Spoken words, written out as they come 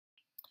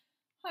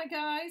Hi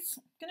guys,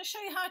 I'm going to show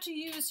you how to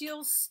use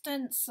your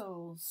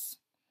stencils.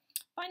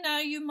 By now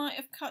you might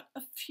have cut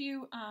a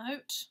few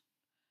out.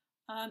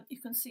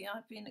 You can see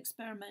I've been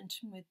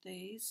experimenting with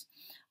these.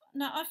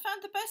 Now I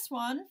found the best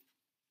one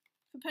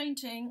for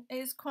painting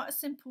is quite a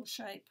simple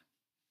shape.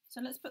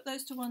 So let's put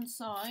those to one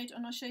side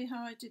and I'll show you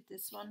how I did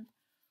this one.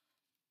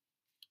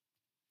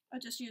 I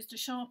just used a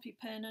Sharpie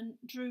pen and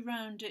drew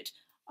round it.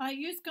 I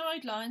used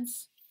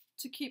guidelines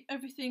to keep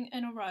everything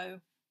in a row.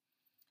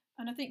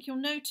 And I think you'll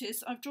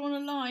notice I've drawn a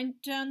line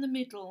down the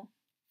middle.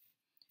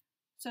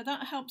 So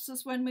that helps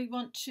us when we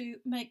want to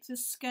make the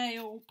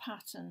scale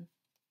pattern.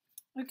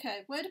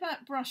 Okay, word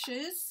about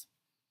brushes.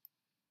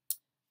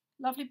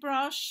 Lovely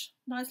brush,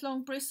 nice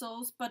long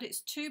bristles, but it's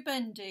too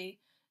bendy.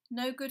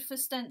 No good for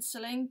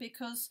stenciling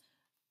because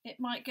it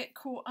might get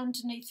caught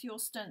underneath your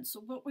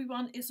stencil. What we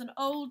want is an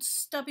old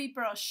stubby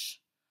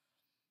brush.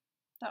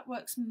 That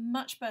works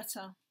much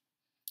better.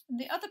 And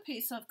the other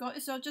piece I've got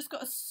is I've just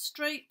got a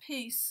straight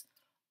piece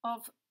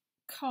of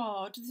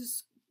card.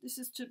 This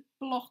is to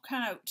block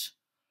out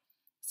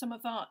some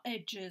of our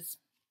edges.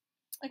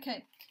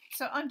 Okay,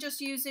 so I'm just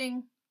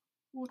using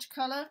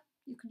watercolour.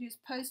 You can use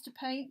poster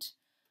paint.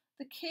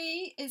 The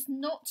key is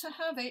not to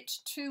have it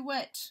too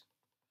wet.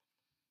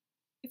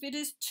 If it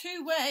is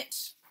too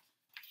wet,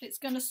 it's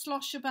going to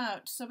slosh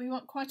about. So we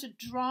want quite a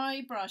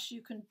dry brush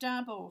you can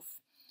dab off.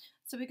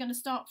 So we're going to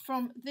start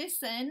from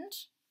this end.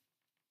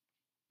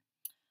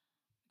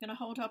 We're going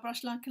to hold our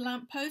brush like a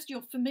lamppost.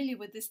 You're familiar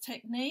with this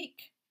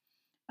technique.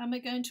 And we're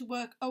going to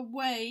work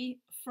away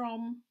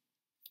from...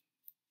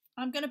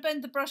 I'm going to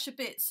bend the brush a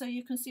bit so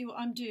you can see what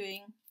I'm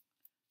doing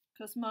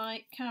because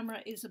my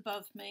camera is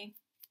above me.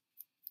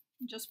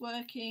 I'm just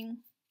working,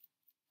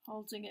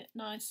 holding it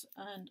nice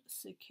and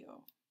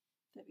secure.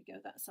 There we go,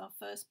 that's our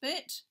first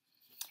bit.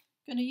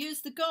 Going to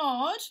use the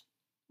guard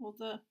or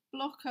the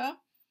blocker,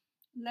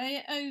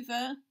 lay it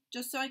over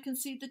just so I can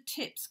see the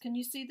tips. Can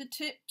you see the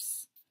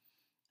tips?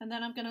 And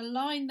then I'm going to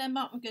line them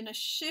up. I'm going to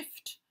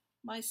shift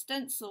my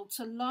stencil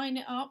to line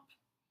it up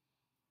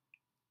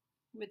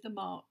with the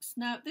marks.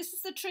 Now this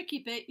is the tricky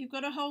bit. You've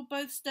got to hold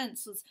both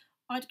stencils.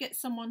 I'd get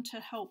someone to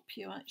help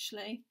you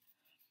actually.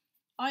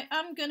 I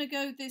am going to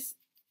go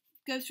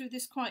through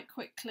this quite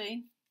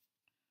quickly.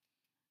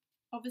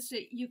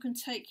 Obviously you can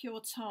take your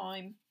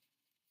time.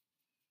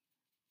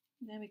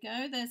 There we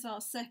go, there's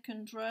our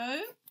second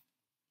row.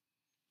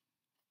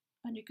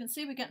 And you can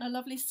see we're getting a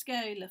lovely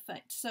scale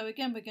effect. So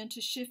again, we're going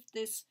to shift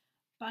this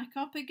back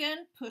up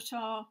again, put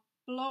our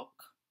block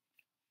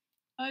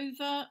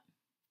over,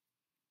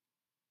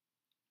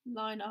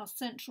 line our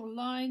central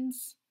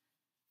lines,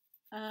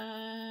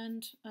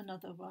 and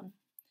another one.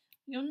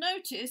 You'll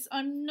notice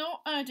I'm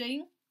not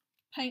adding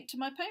paint to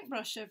my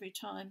paintbrush every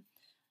time.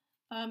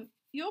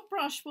 Your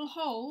brush will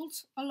hold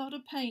a lot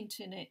of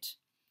paint in it.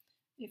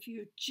 If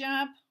you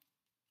jab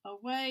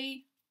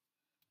away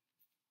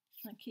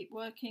and keep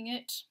working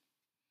it.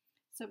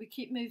 So we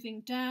keep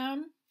moving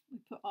down, we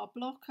put our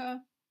blocker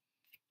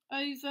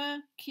over,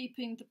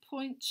 keeping the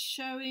points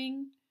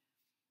showing,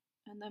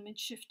 and then we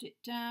shift it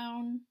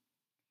down,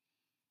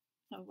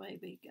 away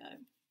we go.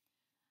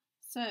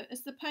 So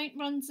as the paint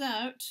runs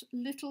out,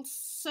 little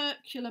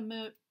circular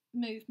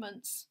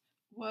movements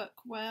work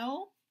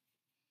well.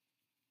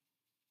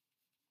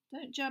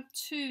 Don't jab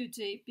too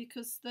deep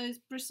because those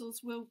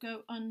bristles will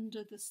go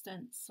under the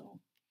stencil.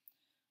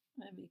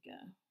 There we go.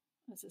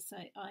 As I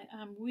say, I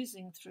am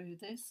whizzing through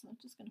this. I'm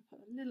just going to put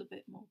a little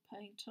bit more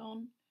paint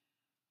on.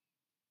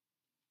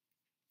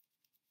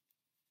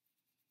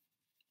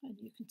 And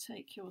you can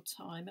take your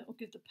time. It will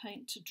give the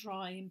paint to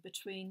dry in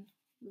between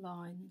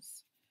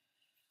lines.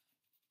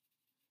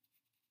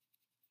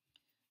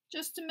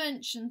 Just to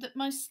mention that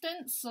my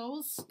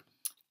stencils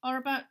are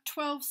about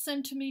 12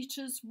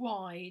 centimetres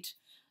wide.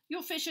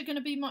 Your fish are going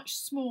to be much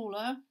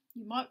smaller.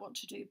 You might want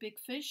to do big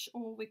fish,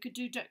 or we could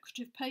do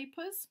decorative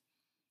papers.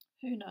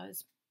 Who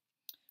knows?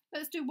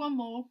 Let's do one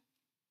more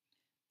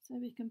so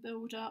we can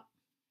build up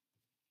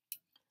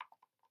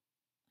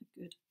a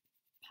good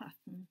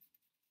pattern.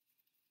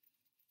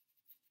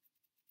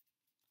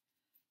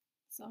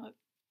 So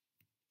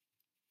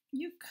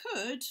you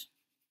could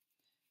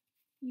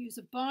use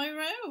a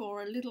biro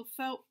or a little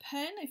felt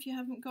pen if you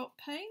haven't got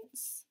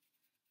paints.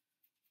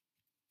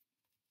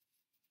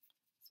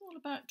 It's all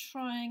about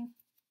trying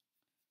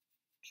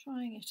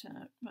it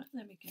out. Right,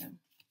 there we go.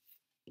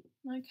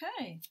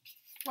 Okay,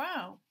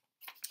 wow,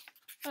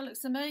 that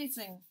looks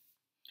amazing.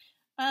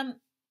 I'm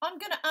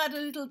going to add a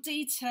little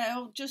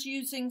detail just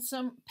using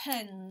some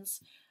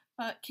pens.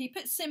 Keep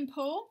it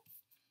simple.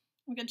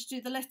 I'm going to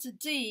do the letter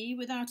D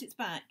without its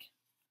back.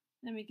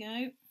 There we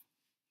go.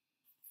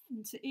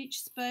 Into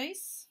each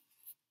space,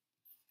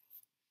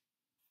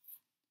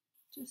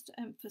 just to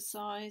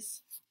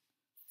emphasize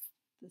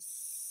the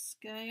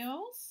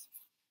scales.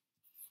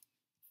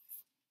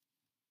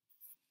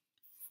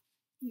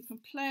 You can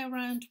play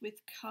around with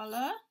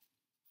colour.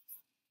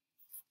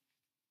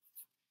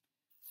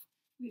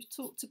 We've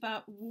talked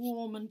about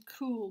warm and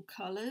cool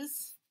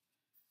colours.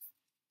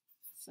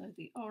 So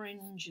the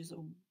orange is a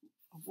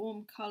a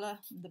warm colour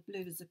and the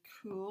blue is a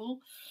cool.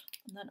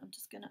 And then I'm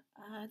just going to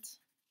add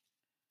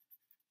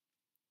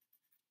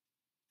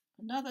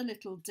another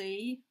little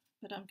D,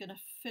 but I'm going to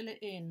fill it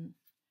in.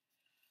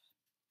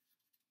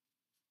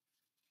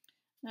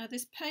 Now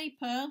this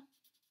paper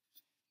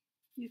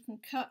you can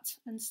cut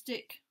and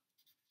stick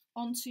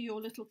onto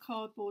your little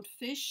cardboard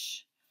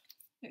fish.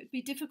 It would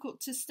be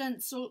difficult to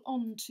stencil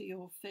onto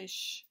your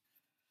fish.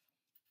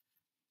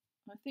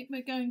 I think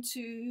we're going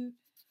to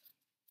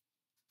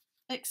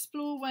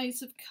explore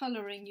ways of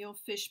colouring your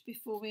fish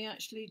before we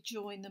actually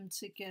join them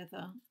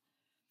together.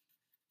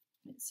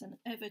 It's an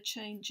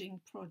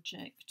ever-changing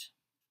project.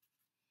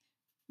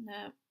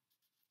 Now,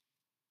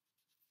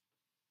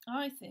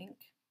 I think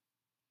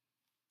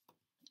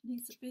it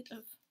needs a bit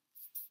of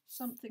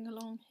something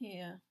along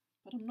here,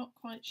 but I'm not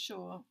quite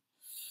sure.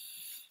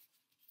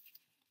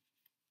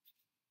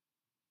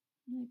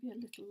 Maybe a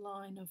little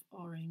line of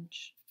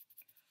orange.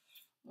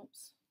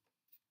 Oops.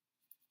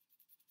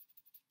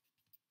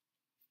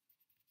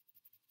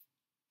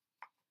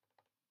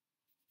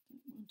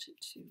 Don't want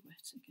it too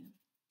wet again.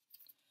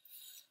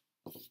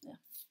 Yeah.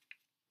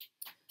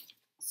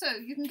 So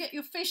you can get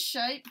your fish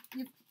shape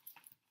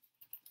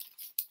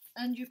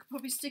and you could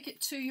probably stick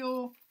it to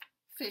your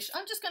fish.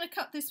 I'm just going to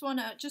cut this one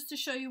out just to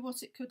show you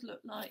what it could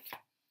look like.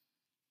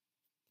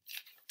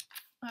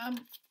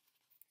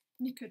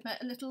 You could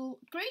make a little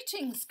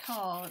greetings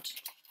card.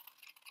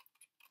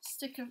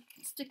 Stick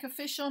a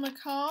fish on a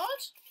card.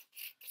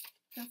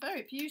 They're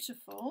very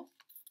beautiful.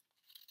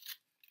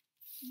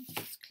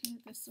 Let's clear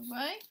this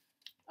away.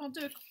 I'll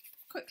do a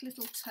quick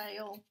little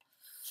tail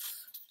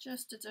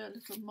just to do a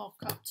little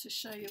mock-up to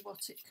show you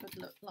what it could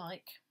look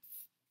like.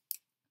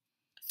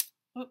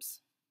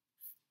 Oops.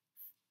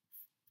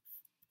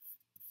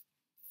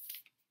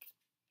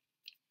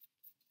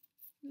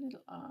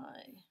 Little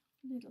eye,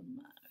 little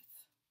mouth.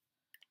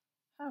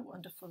 How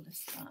wonderful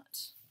is that?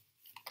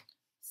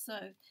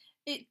 So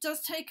it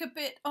does take a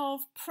bit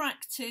of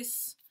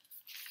practice.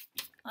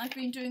 I've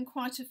been doing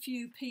quite a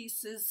few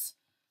pieces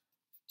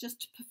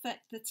just to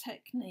perfect the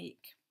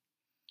technique.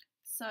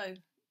 So,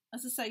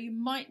 as I say, you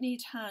might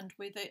need hand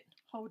with it,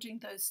 holding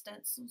those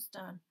stencils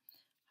down.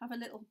 Have a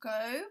little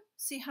go,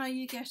 see how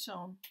you get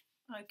on.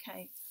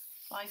 Okay,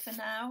 bye for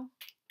now.